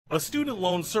A student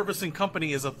loan servicing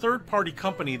company is a third-party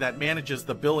company that manages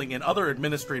the billing and other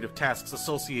administrative tasks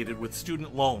associated with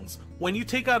student loans. When you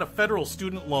take out a federal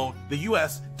student loan, the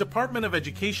U.S. Department of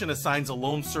Education assigns a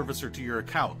loan servicer to your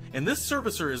account, and this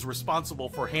servicer is responsible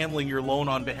for handling your loan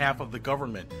on behalf of the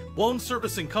government. Loan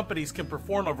servicing companies can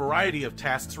perform a variety of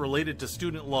tasks related to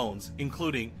student loans,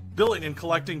 including billing and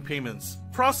collecting payments,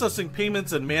 processing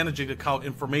payments and managing account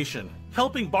information,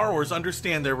 helping borrowers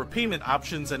understand their repayment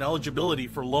options and eligibility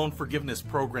for loan forgiveness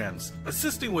programs,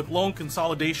 assisting with loan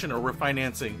consolidation or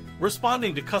refinancing,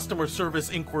 responding to customer service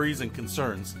inquiries and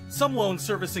concerns. Some loan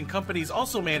servicing companies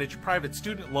also manage private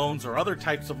student loans or other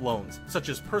types of loans, such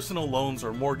as personal loans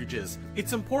or mortgages.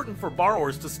 It's important for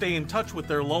borrowers to stay in touch with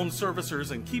their loan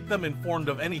servicers and keep them informed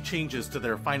of any changes to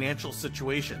their financial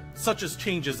situation, such as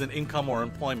changes in income or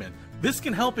employment. This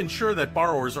can help ensure that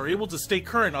borrowers are able to stay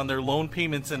current on their loan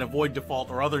payments and avoid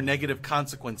default or other negative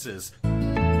consequences.